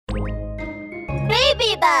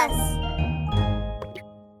Baby Bus!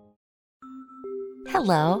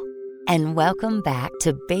 Hello, and welcome back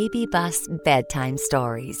to Baby Bus Bedtime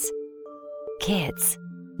Stories. Kids,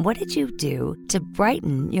 what did you do to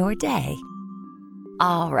brighten your day?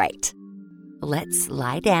 All right, let's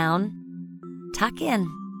lie down, tuck in,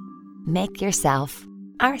 make ourselves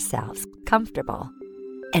comfortable,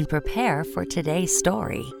 and prepare for today's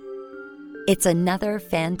story. It's another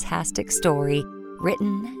fantastic story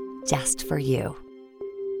written just for you.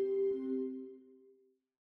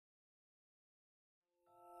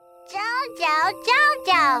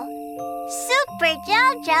 Jojo! Super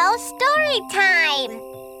Jojo story time!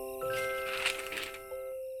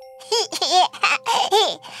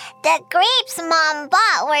 The grapes Mom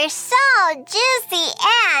bought were so juicy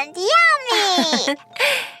and yummy!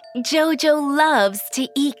 Jojo loves to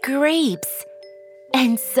eat grapes,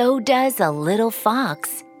 and so does a little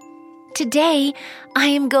fox. Today, I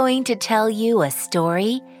am going to tell you a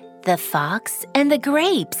story, The Fox and the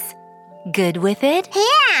Grapes. Good with it?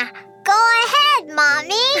 Yeah! Go ahead,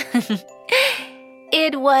 Mommy!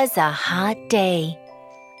 It was a hot day.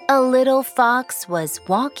 A little fox was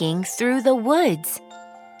walking through the woods.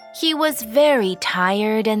 He was very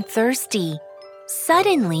tired and thirsty.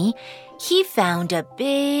 Suddenly, he found a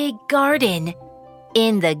big garden.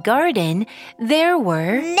 In the garden, there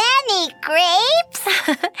were Many grapes?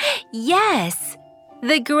 Yes,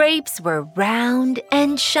 the grapes were round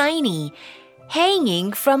and shiny,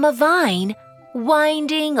 hanging from a vine,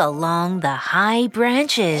 winding along the high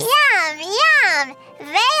branches. Yum!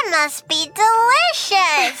 They must be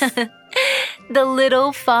delicious! The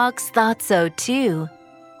little fox thought so too.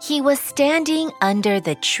 He was standing under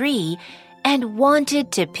the tree and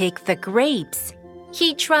wanted to pick the grapes.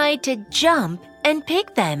 He tried to jump and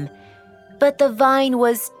pick them, but the vine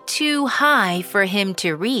was too high for him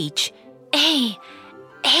to reach. Hey!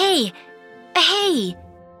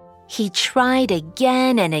 He tried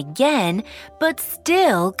again and again, but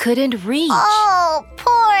still couldn't reach. Oh,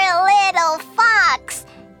 poor little fox!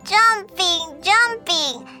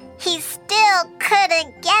 Jumping! He still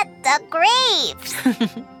couldn't get the grapes!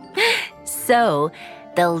 So,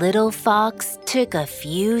 the little fox took a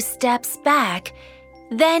few steps back.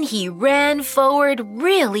 Then he ran forward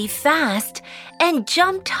really fast and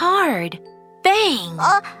jumped hard. Bang!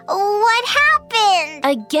 What happened?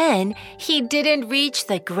 Again, he didn't reach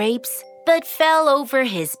the grapes, but fell over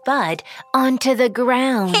his butt onto the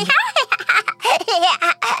ground.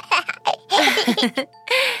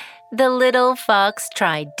 The little fox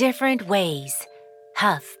tried different ways.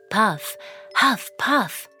 Huff, puff, huff,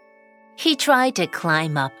 puff. He tried to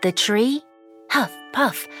climb up the tree. Huff,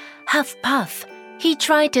 puff, huff, puff. He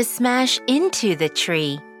tried to smash into the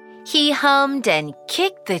tree. He hummed and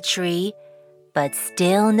kicked the tree, but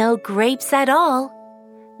still no grapes at all.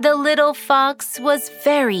 The little fox was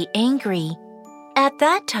very angry. At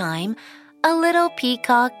that time, a little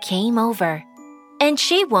peacock came over, and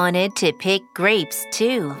she wanted to pick grapes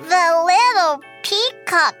too. The little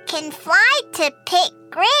peacock can fly to pick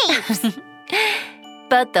grapes.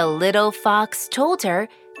 But the little fox told her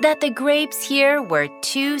that the grapes here were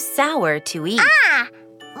too sour to eat.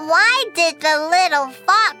 Why did the little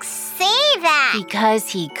fox say that? Because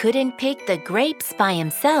he couldn't pick the grapes by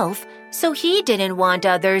himself, so he didn't want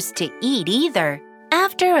others to eat either.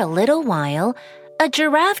 After a little while, a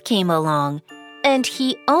giraffe came along, and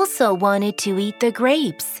he also wanted to eat the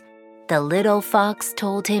grapes. The little fox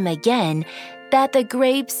told him again that the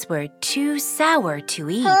grapes were too sour to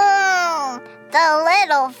eat. The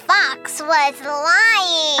little fox was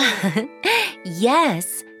lying.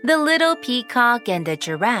 Yes, the little peacock and the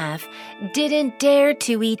giraffe didn't dare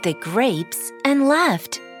to eat the grapes and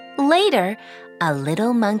left. Later, a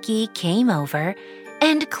little monkey came over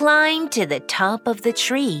and climbed to the top of the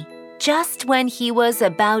tree. Just when he was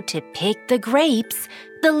about to pick the grapes,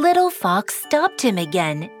 the little fox stopped him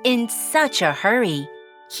again in such a hurry.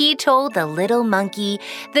 He told the little monkey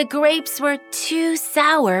the grapes were too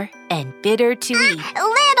sour and bitter to eat.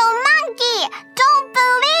 Little monkey, don't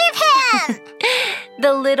believe him!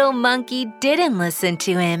 The little monkey didn't listen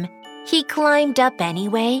to him. He climbed up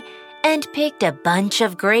anyway and picked a bunch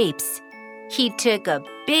of grapes. He took a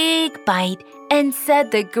big bite and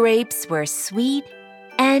said the grapes were sweet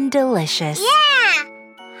and delicious. Yeah!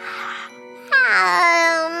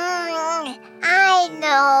 I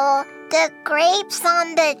know. The grapes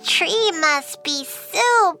on the tree must be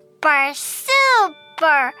super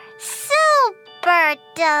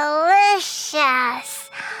delicious.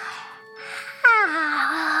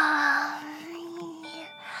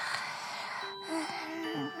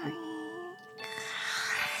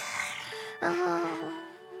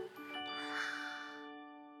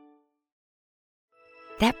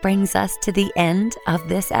 that brings us to the end of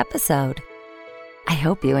this episode. I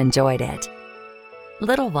hope you enjoyed it.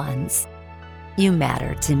 Little ones, you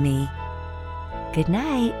matter to me. Good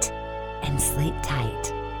night and sleep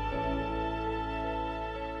tight.